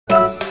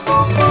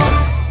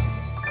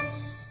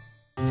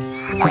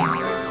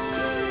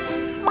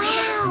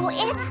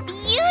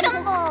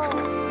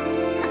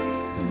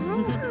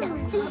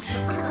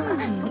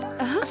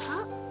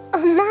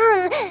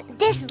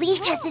This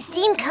leaf has the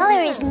same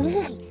color as me.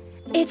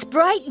 It's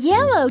bright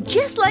yellow,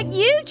 just like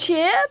you,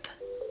 Chip.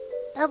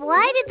 But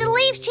why did the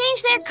leaves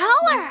change their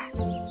color?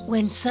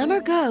 When summer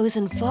goes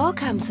and fall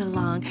comes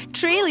along,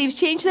 tree leaves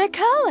change their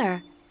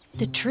color.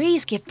 The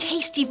trees give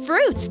tasty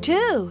fruits,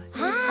 too.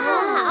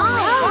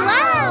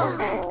 Wow!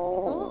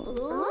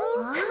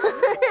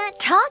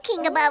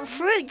 Talking about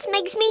fruits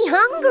makes me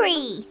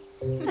hungry.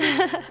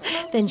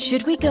 Then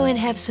should we go and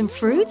have some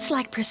fruits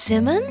like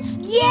persimmons?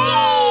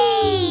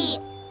 Yay!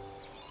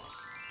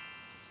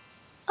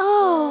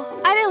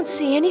 Oh, I don't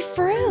see any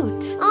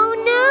fruit. Oh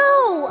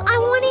no! I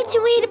wanted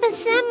to eat a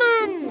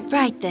persimmon.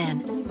 Right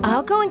then,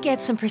 I'll go and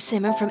get some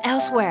persimmon from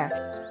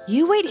elsewhere.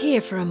 You wait here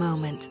for a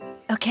moment,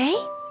 okay?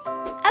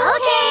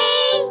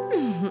 Okay!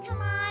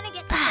 Come on and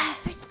get some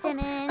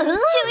persimmon.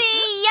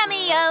 Chewy,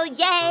 yummy, oh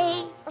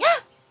yay!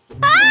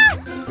 Ah!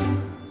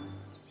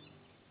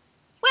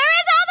 Where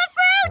is all the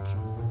fruit?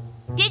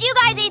 Did you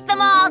guys eat them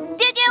all?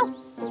 Did you?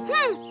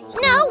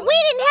 No, we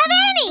didn't have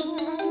any.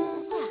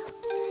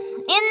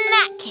 In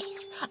that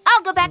case,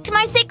 I'll go back to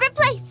my secret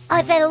place.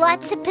 Are there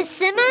lots of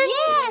persimmons?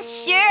 Yeah,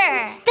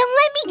 sure. Then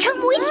let me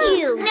come with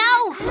you.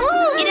 No,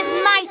 it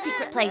is my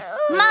secret place.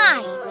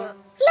 Mine.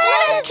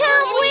 Let us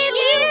come with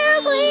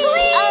you, please.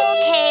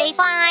 Okay,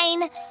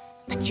 fine.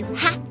 But you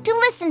have to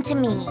listen to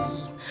me.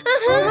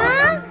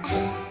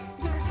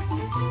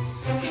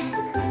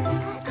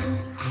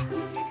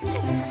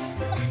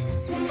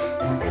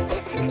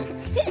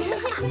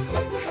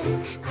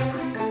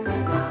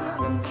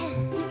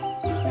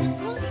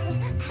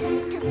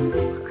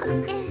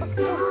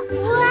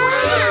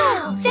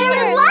 Wow! There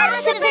are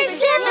lots of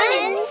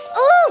persimmons.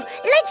 Ooh,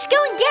 let's go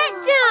and get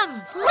them.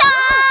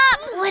 Stop!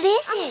 What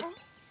is it?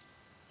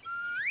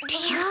 Do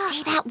you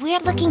see that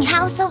weird-looking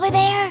house over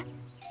there?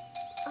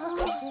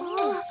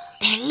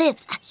 There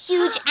lives a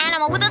huge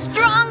animal with a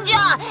strong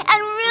jaw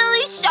and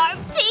really sharp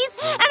teeth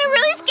and a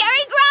really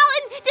scary growl.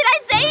 And did I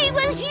say he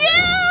was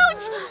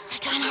huge? So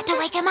try not to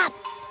wake him up,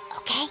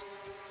 okay?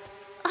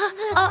 All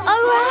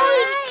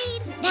right.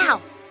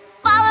 Now,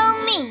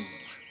 follow me.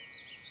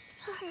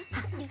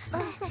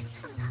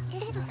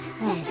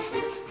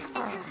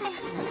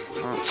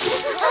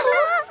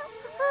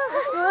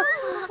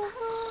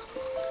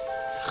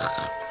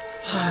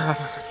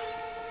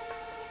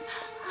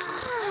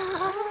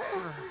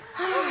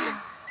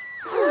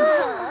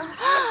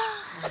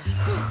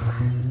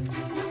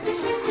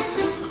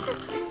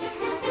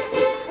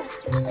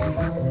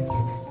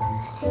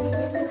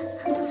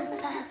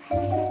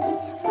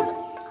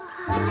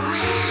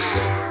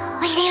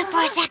 Wait here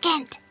for a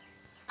second.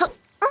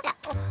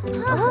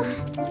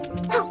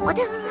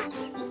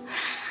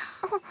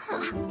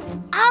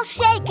 I'll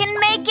shake and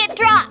make it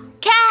drop.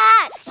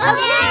 Catch!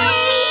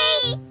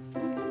 Okay!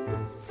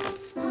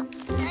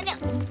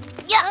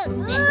 Yeah.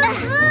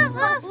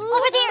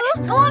 Over there!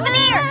 Go over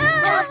there!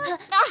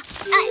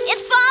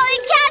 It's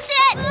falling! Catch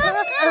it!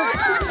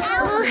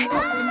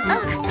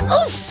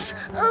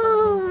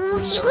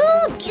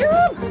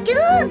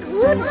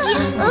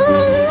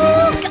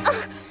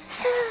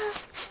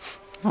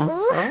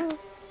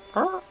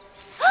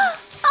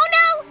 Oh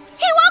no!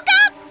 He woke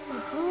up!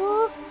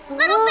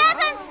 Little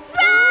pheasants,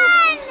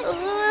 run!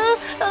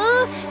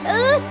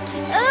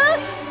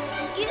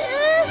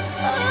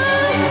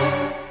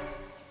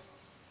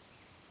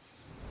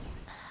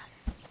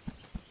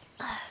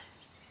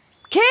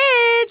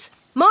 Kids!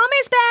 Mom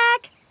is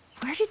back!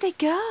 Where did they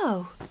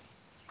go?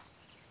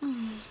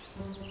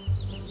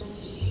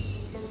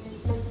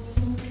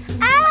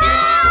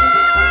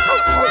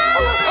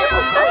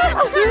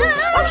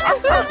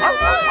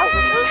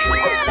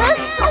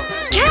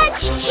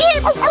 Catch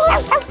Chip!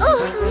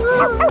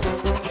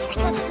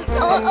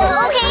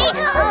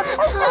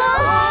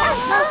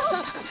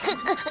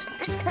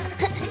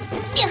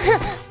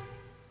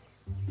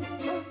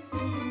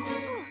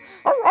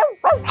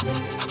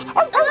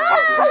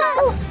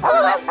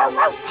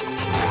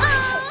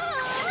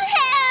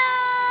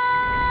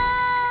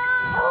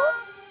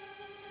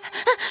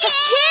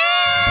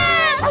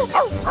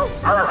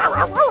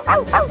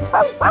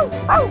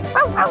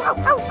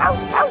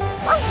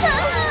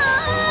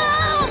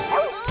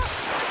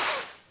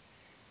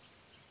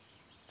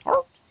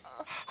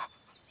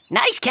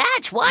 Nice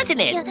catch,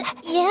 wasn't it?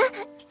 Yeah?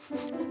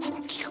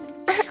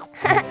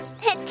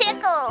 It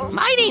tickles.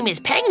 My name is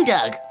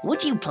Pengdug.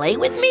 Would you play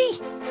with me?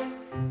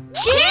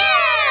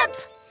 Chip!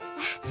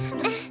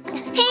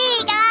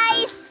 Hey,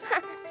 guys!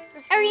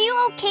 Are you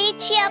okay,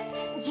 Chip?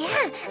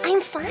 Yeah, I'm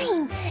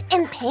fine.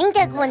 And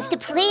Pengdug wants to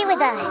play with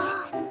us.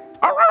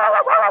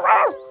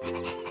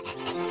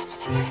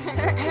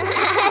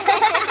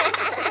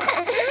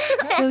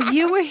 So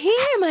you were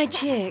here, my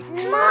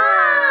chicks.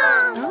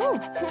 Mom! Oh,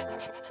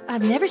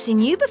 I've never seen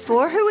you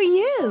before. Who are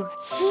you?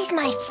 He's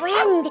my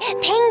friend,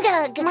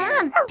 Pengdug.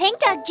 Mom,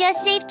 Pengdug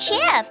just saved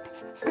Chip.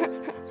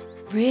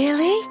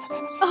 Really?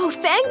 Oh,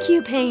 thank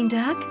you,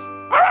 Pengdug.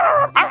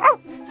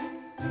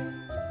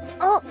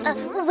 Oh,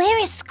 where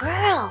is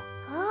Squirrel?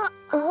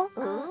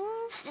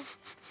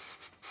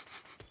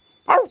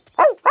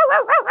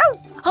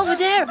 Over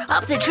there,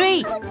 up the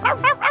tree.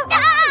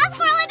 Ah,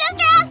 squirrel in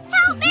distress!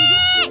 Help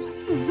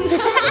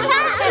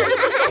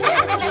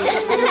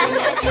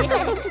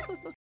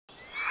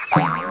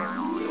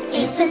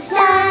It's a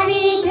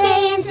sunny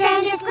day and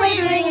sand is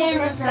glittering in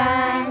the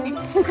sun.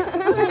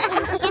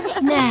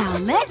 Now,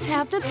 let's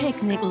have the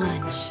picnic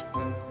lunch.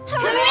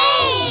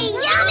 Hooray!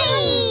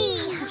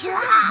 Yummy!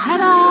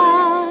 Ta-da!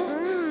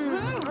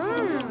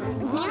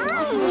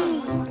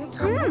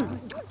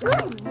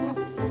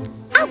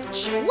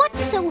 Ouch!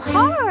 What's so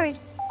hard?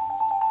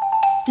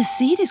 The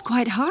seed is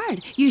quite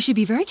hard. You should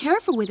be very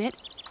careful with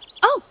it.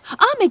 Oh,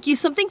 I'll make you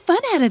something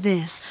fun out of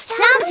this.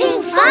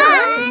 Something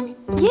fun!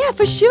 Yeah,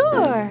 for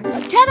sure.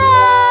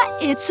 Ta-da!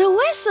 It's a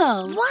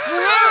whistle.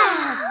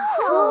 Wow!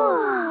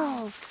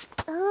 Cool!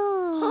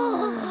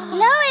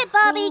 Blow it,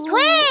 Bobby,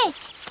 quick!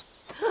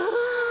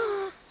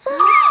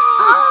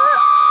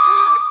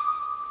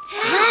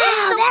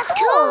 Wow, that's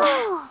cool!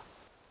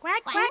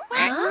 Quack, quack,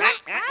 quack!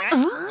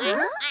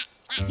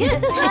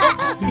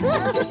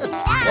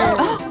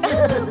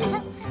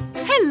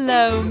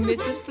 Hello,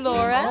 Mrs.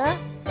 Flora.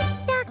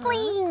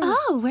 Ducklings!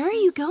 Oh, where are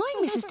you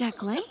going, Mrs.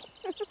 Duckling?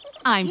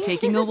 I'm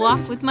taking a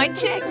walk with my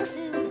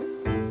chicks.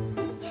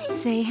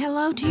 Say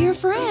hello to your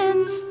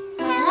friends.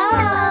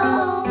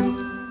 Hello!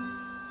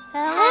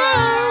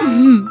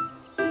 Hello!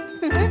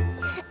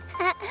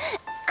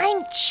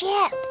 I'm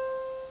Chip.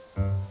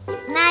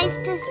 Nice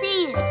to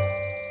see you.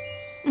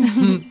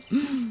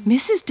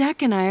 Mrs.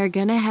 Duck and I are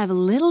gonna have a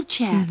little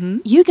chat.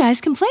 You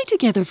guys can play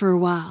together for a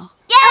while.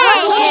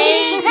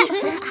 Yay!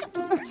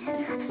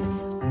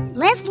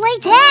 Let's play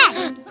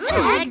tag!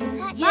 Tag?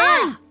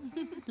 Yeah!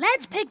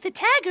 Let's pick the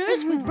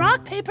taggers with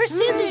rock, paper,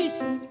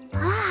 scissors.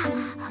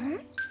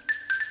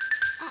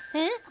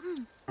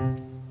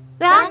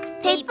 Rock,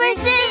 paper,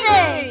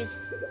 scissors.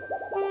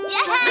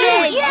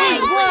 Yay!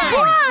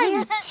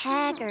 Run!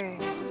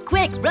 Taggers.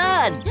 Quick,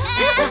 run!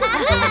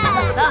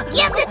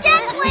 Get the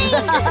duckling!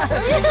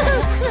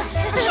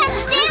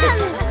 Catch them!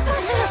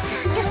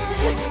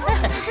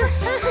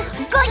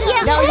 Got you!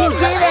 No, you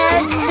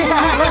didn't!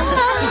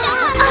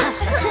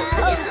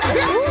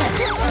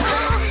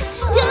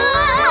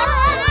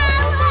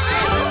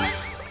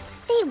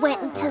 They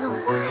went into the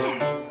water.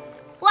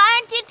 Why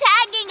aren't you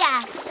tagging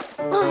us?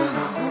 Oh,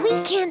 we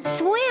can't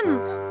swim.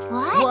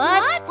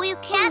 What? We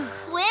can't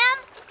swim?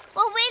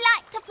 Well, we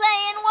like to play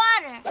in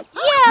water.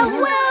 Yeah,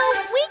 well,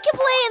 we can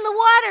play in the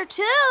water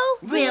too.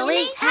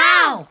 Really?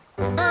 How?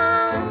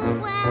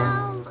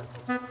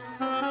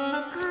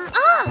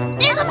 Oh,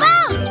 there's a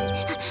boat!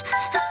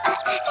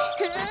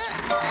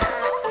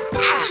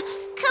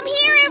 Come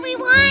here,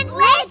 everyone.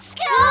 Let's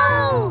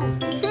go!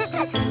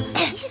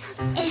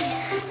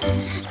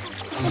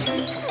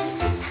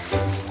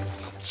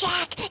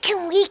 Jack,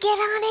 can we get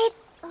on it?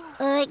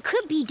 It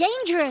could be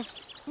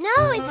dangerous.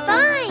 No, it's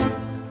fine.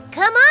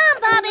 Come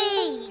on,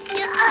 Bobby.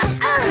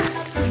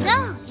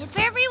 So, if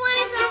everyone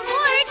is on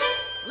board,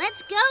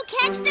 let's go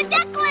catch the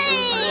duckling.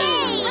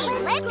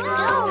 Yay! Let's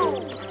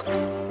go.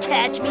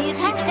 Catch me if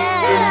you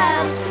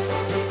can!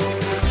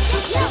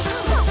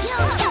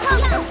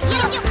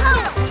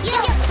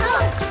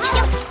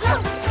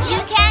 You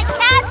can't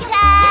catch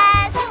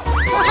us.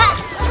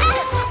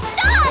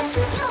 Stop!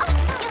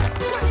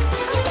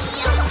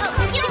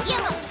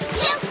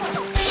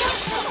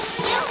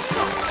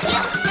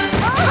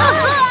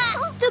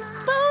 The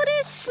boat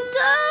is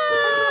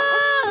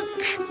stuck.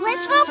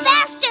 Let's row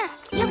faster.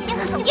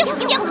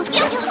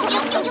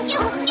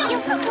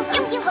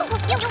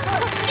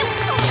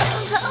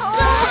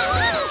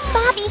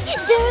 Bobby,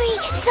 Dury,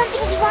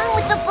 something's wrong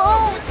with the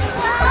boat.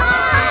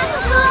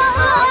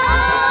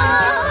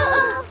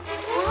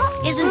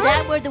 Isn't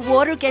that where the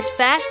water gets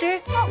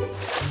faster?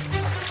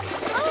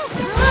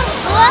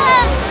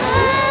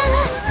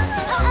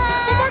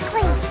 The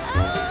ducklings!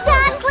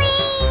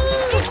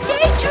 Ducklings! It's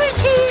dangerous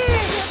here!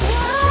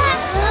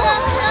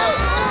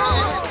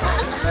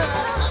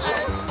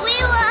 We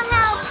will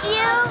help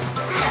you.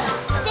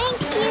 Thank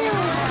you!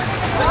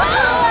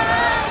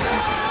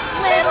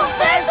 Little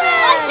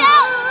pheasant! Watch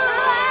out!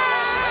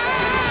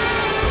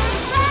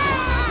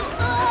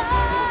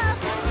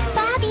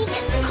 Bobby,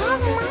 call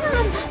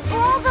Mom!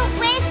 Blow the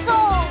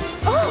whistle!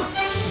 Oh,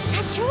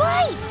 that's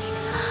right!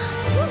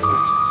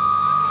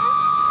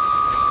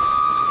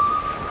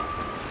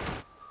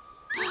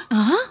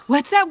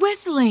 What's that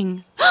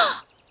whistling?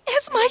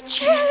 It's my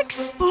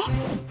chicks!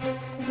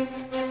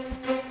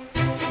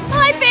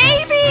 My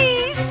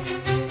babies!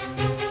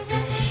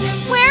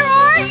 Where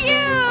are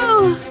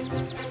you?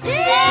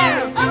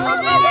 There!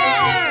 Over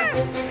there!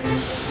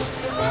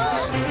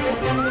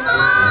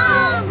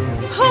 Mom!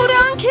 Hold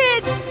on,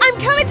 kids! I'm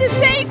coming to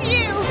save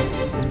you!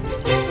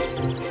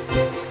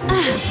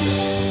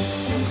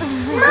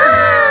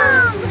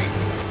 Mom!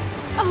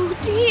 Oh,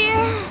 dear.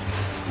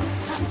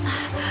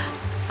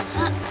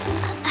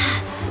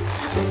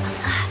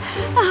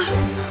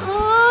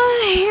 Oh,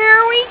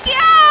 here we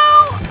go!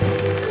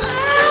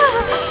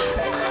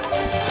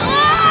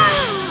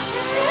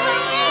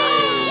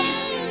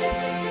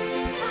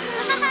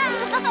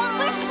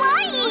 We're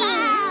flying!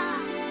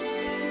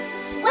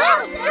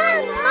 Well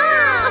done,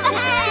 Mom!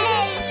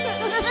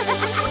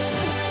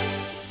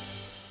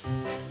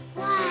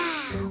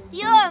 Wow,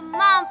 your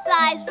mom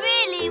flies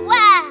really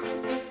well.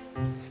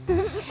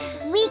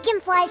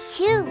 to fly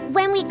too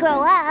when we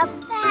grow up.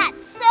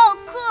 That's so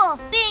cool,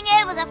 being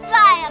able to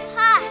fly up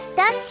high.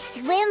 Ducks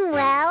swim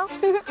well.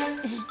 You're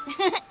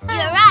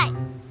right.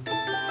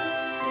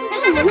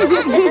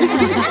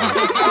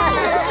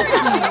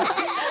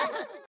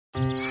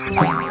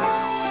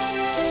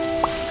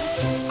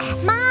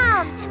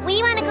 Mom,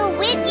 we want to go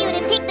with you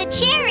to pick the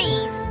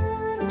cherries.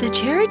 The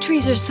cherry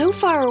trees are so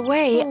far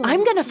away,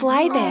 I'm gonna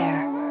fly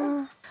there.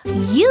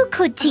 You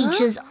could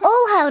teach us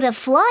all how to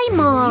fly,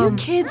 Mom. You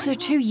kids are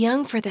too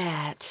young for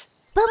that.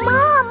 But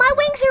Mom, my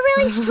wings are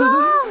really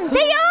strong.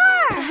 They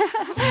are.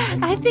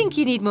 I think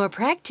you need more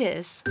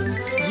practice.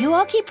 You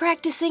all keep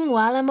practicing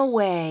while I'm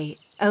away,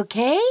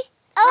 okay?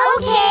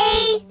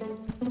 Okay.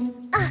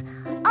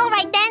 All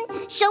right then.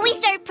 Shall we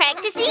start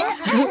practicing? Help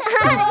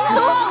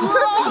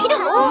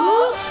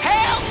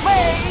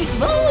me!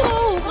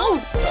 Move!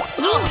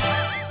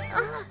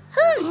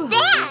 Who's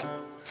that?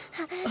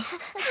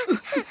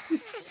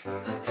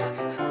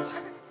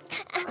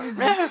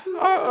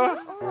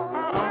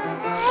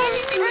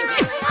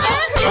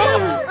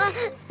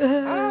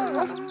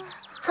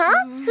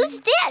 Huh? Who's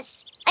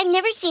this? I've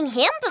never seen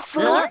him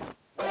before.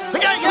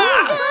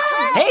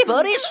 Hey,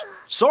 buddies.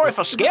 Sorry if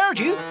I scared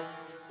you.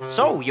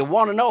 So, you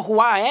want to know who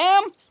I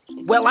am?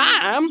 Well,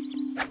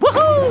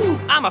 woohoo!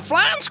 I'm a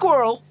flying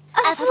squirrel.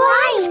 A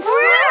flying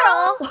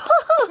squirrel?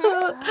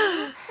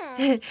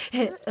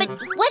 But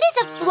what is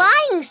a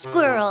flying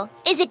squirrel?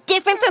 Is it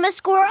different from a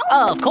squirrel?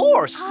 Of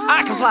course.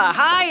 I can fly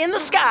high in the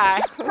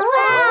sky. Wow,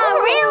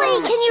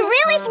 really? Can you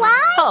really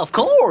fly? Of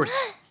course.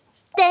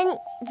 Then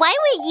why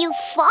were you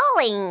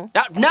falling?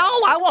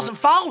 No, I wasn't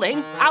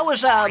falling. I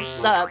was,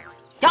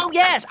 oh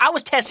yes, I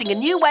was testing a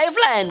new way of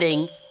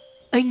landing.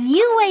 A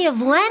new way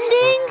of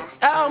landing?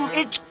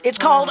 It's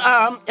called,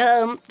 an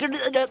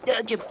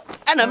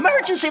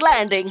emergency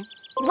landing.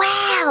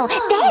 Wow,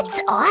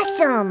 that's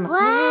awesome.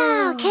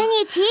 Wow, can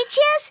you teach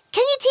us?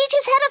 Can you teach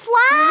us how to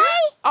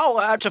fly?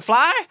 Oh, to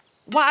fly?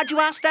 Why'd you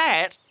ask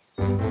that?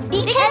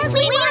 Because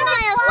we want to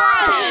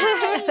fly.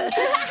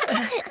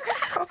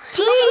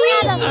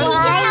 Teach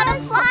us how to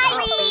fly,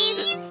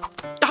 please.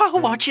 Oh,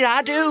 what should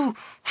I do?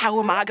 How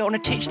am I going to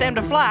teach them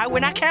to fly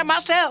when I can't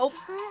myself?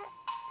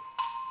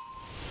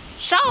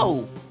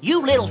 So,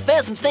 you little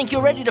pheasants think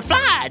you're ready to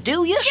fly,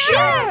 do you?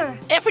 Sure.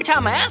 Every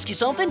time I ask you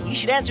something, you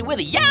should answer with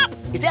a yap.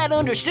 Is that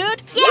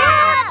understood?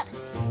 Yeah.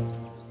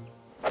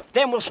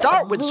 Then we'll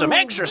start with some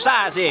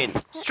exercising.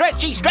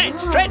 Stretchy, stretch,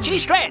 stretchy,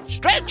 stretch,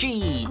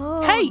 stretchy.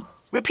 Hey,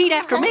 repeat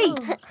after me.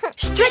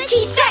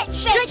 Stretchy, stretch,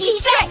 stretchy,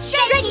 stretch,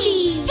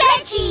 stretchy,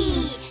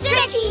 stretchy,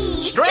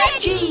 stretchy,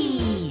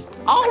 Stretchy.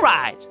 All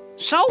right.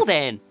 So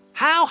then,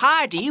 how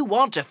high do you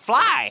want to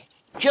fly?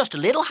 Just a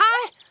little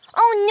high?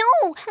 Oh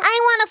no, I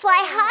want to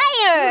fly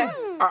higher.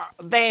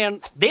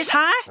 Then this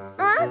high?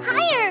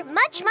 Higher,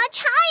 much,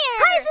 much higher.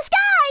 High as the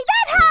sky,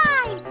 that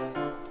high.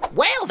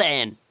 Well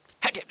then.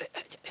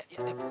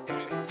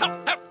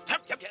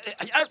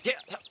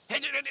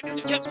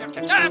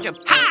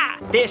 Ha!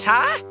 This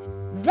high?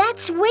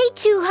 That's way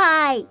too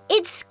high.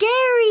 It's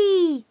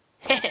scary.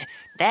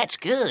 That's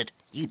good.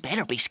 You'd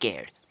better be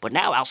scared. But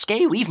now I'll scare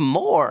you even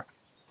more.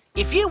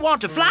 If you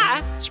want to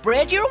fly,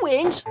 spread your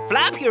wings,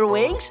 flap your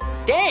wings,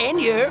 then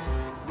you're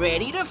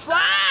ready to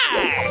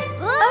fly.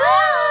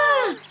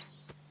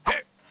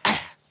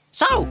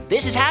 So,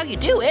 this is how you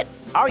do it.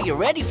 Are you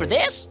ready for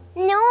this?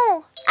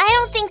 No, I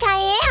don't think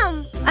I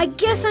am. I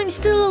guess I'm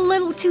still a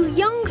little too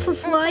young for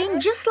flying,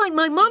 just like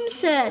my mom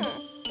said.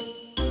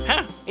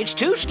 Huh, it's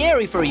too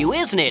scary for you,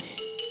 isn't it?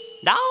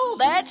 No,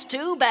 that's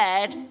too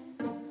bad.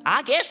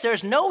 I guess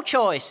there's no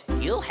choice.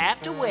 You'll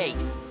have to wait.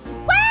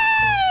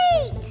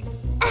 Wait!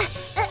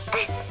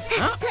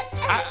 Huh?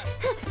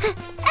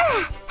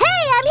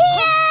 Hey, I'm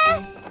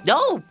here!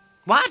 No,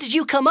 why did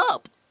you come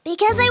up?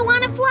 Because I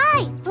want to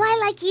fly. Fly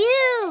like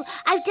you.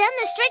 I've done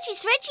the stretchy,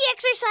 stretchy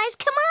exercise.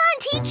 Come on,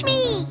 teach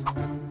me.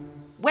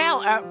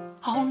 Well,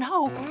 oh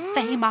no,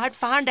 they might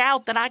find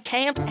out that I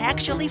can't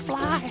actually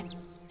fly.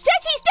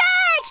 Stretchy,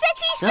 stretch!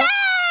 Stretchy,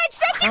 stretch!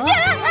 Stretchy,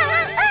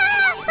 stretch!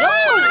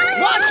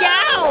 Watch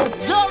out!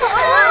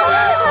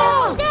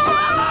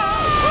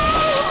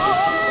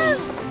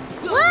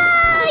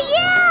 Whoa,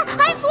 yeah!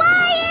 I'm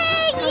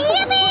flying!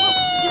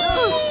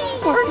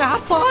 Yippee! We're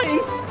not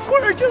flying.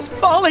 We're just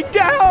falling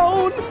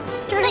down.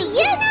 But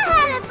you know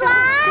how to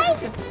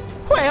fly!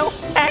 Well,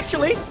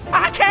 actually,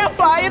 I can't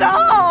fly at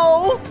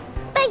all.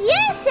 But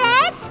you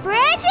said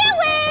spread your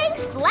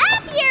wings,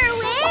 flap your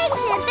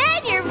wings, and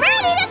then you're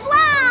ready to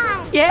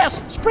fly!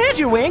 Yes, spread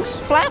your wings,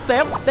 flap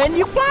them, then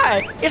you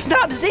fly. It's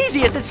not as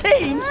easy as it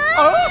seems.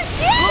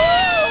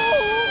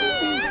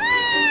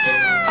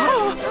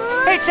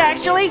 It's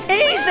actually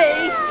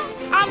easy.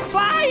 I'm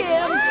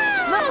flying.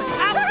 Look,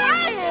 I'm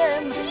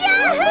flying.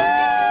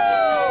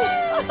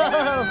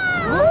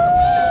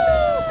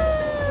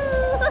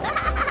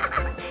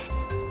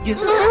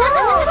 Yahoo!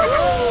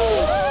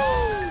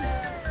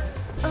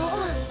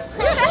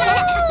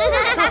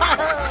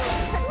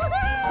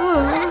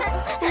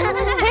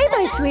 Hey,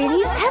 my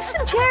sweeties, have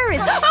some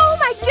cherries. Oh,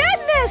 my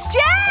goodness,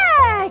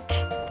 Jack!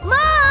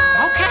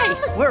 Okay,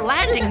 we're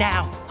landing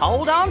now.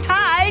 Hold on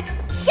tight.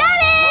 Got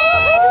it!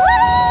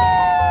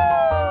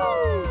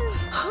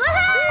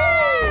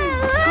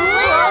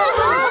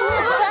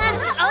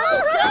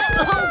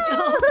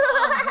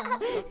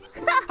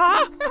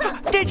 Huh?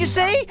 Did you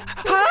see?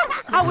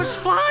 Huh? I was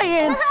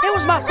flying. It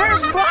was my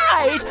first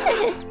flight.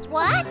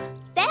 What?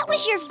 That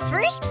was your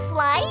first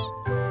flight?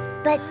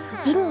 But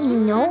didn't you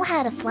know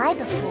how to fly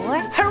before?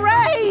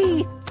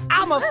 Hooray!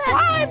 I'm a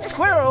flying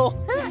squirrel.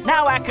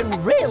 Now I can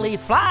really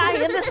fly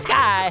in the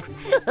sky.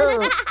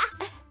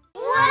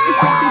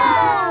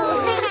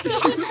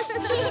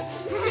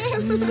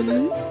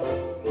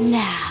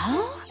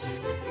 Now,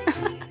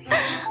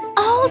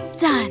 all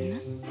done.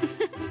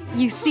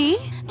 You see,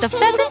 the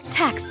pheasant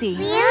taxi.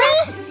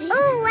 Really?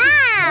 Oh,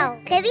 wow!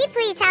 Could we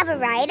please have a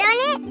ride on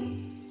it?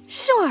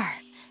 Sure.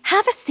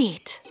 Have a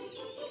seat.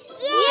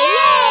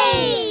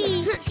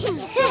 Yay!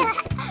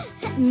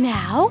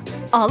 Now,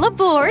 all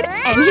aboard,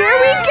 and here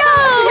we go!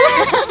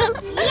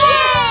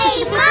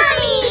 Yay,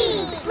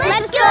 Mommy!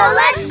 Let's go,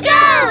 let's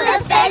go! The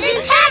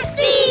pheasant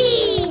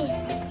taxi!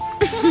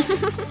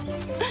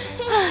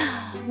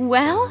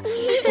 Well,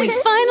 we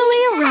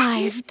finally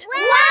arrived.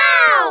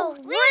 Wow!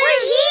 We're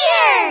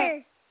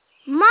here!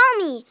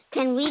 Mommy,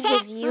 can we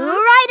give you a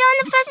ride on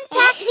the pheasant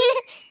taxi?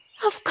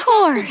 Of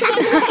course.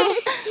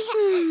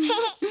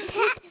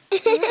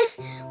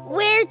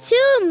 Where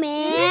to,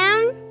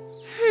 ma'am?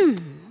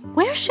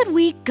 Where should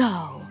we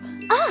go?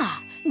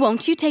 Ah,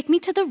 won't you take me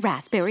to the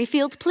raspberry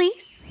field,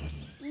 please?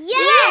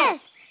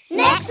 Yes!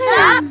 Next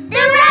stop,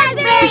 the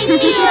raspberry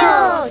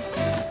field!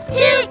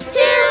 Toot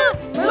toot!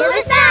 Move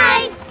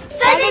aside!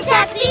 Pheasant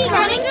taxi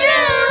coming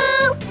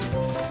through!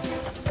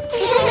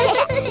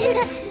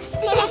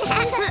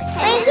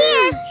 Right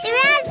here, the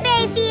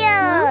raspberry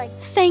field!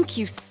 Thank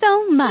you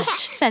so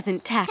much,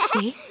 pheasant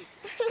taxi.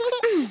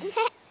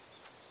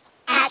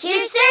 At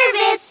your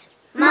service,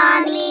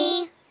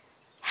 Mommy!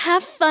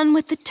 Have fun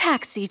with the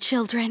taxi,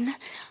 children.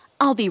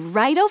 I'll be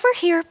right over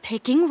here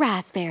picking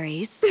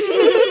raspberries.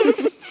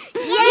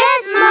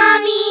 Yes,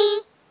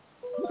 Mommy!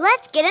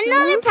 Let's get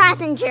another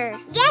passenger.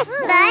 Yes,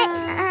 but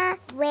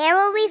where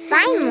will we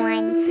find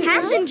one?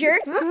 Passenger?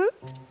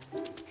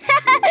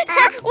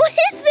 What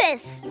is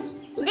this?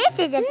 This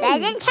is a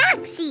pheasant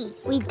taxi.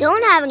 We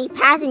don't have any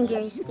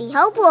passengers. We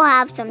hope we'll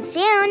have some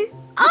soon.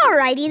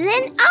 Alrighty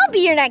then, I'll be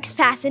your next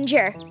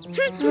passenger.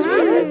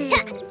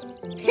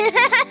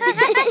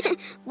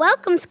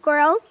 Welcome,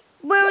 Squirrel.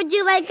 Where would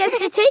you like us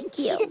to take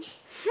you?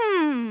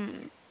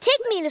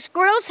 Take me to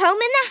Squirrel's home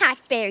in the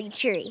hackberry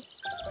tree.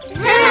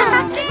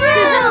 Vroom,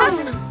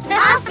 vroom!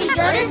 Off we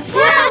go to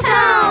Squirrel's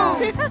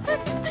home!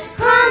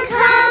 Honk,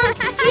 honk!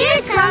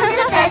 Here comes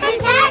the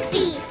pheasant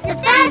taxi, the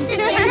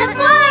fastest in the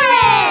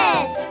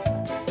forest!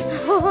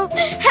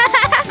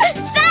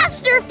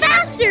 Faster,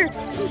 faster!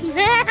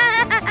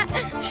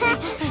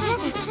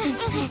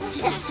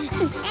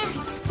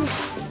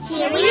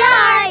 Here we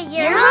are!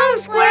 You're home,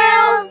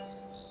 Squirrel!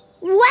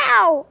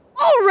 Wow!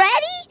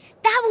 Already?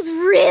 That was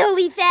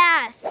really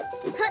fast!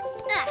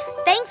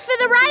 Thanks for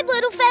the ride,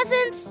 little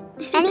pheasants!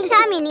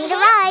 Anytime you need a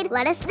ride,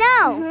 let us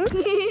know.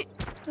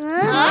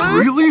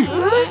 Really?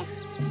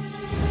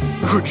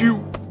 Could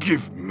you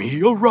give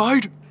me a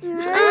ride?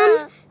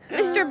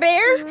 Mr.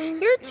 Bear,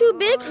 you're too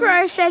big for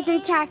our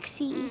pheasant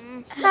taxi.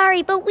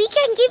 Sorry, but we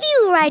can give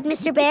you a ride,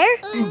 Mr. Bear.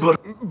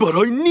 But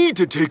I need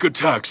to take a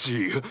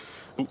taxi.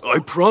 I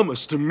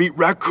promised to meet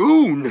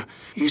Raccoon.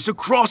 He's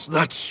across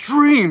that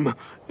stream,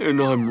 and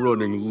I'm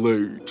running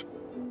late.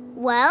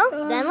 Well,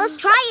 then let's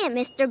try it,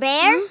 Mr.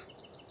 Bear.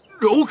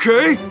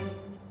 Okay.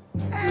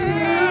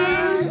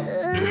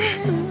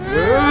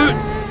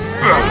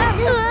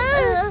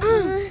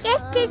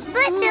 Just his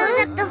foot fills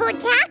up the whole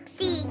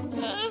taxi.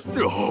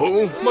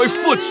 Oh, my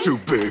foot's too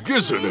big,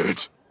 isn't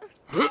it?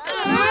 Mr.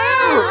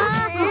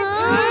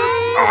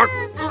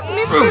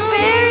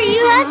 Bear,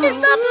 you have to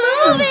stop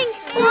moving.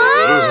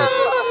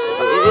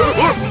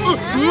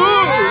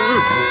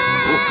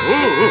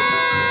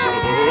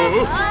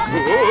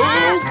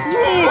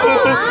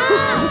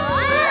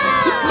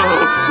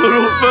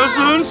 Little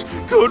pheasants,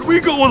 could we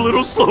go a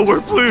little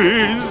slower,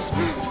 please?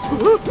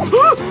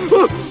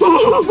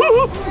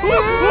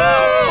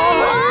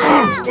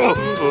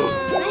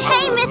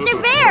 Hey, Mr.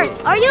 Bear,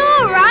 are you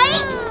all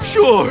right?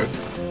 Sure,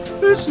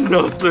 it's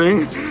nothing.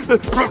 Move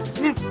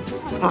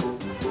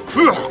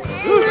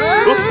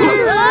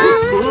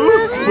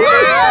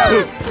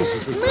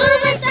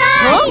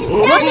aside!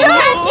 There's a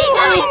taxi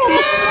going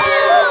through!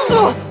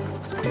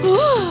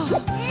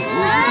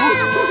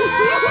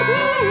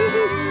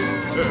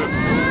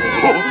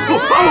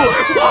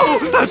 Oh,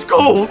 that's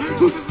cold.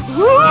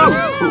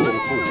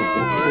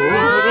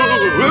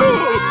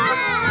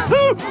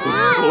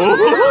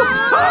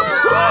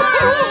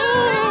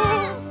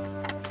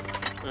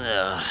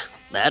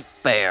 That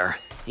bear.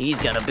 He's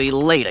gonna be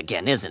late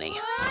again, isn't he?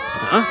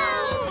 Huh?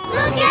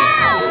 Look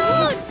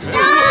out!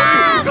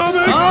 Stop!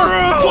 Coming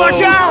through!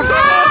 Watch out!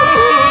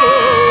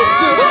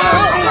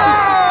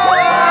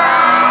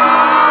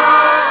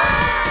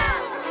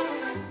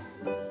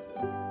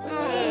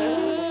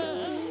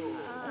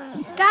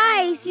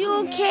 Guys, Ice, you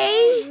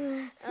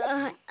okay?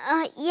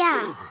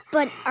 Yeah.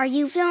 But are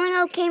you feeling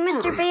okay,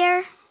 Mr.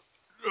 Bear?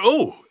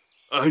 Oh,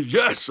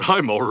 yes,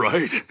 I'm all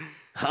right.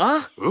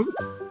 Huh?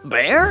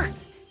 Bear?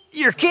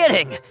 You're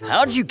kidding.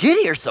 How'd you get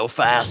here so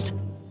fast?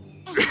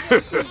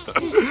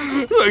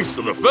 Thanks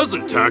to the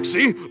pheasant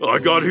taxi, I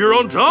got here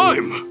on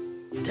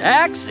time.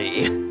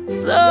 Taxi?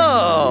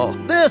 So,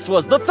 this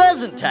was the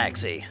pheasant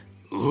taxi.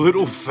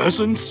 Little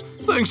pheasants,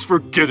 thanks for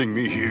getting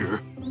me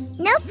here.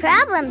 No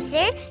problem,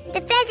 sir.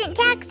 The pheasant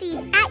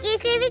taxi's at your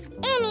service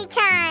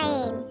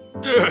anytime.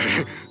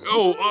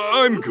 Oh,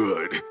 I'm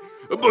good.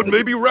 But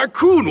maybe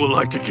Raccoon would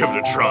like to give it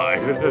a try.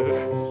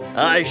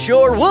 I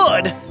sure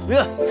would.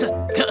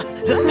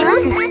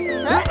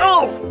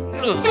 Oh!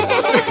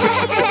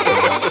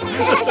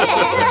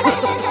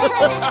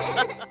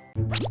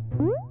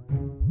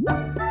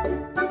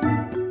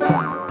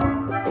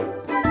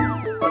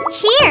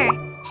 Here,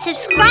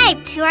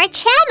 subscribe to our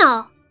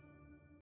channel.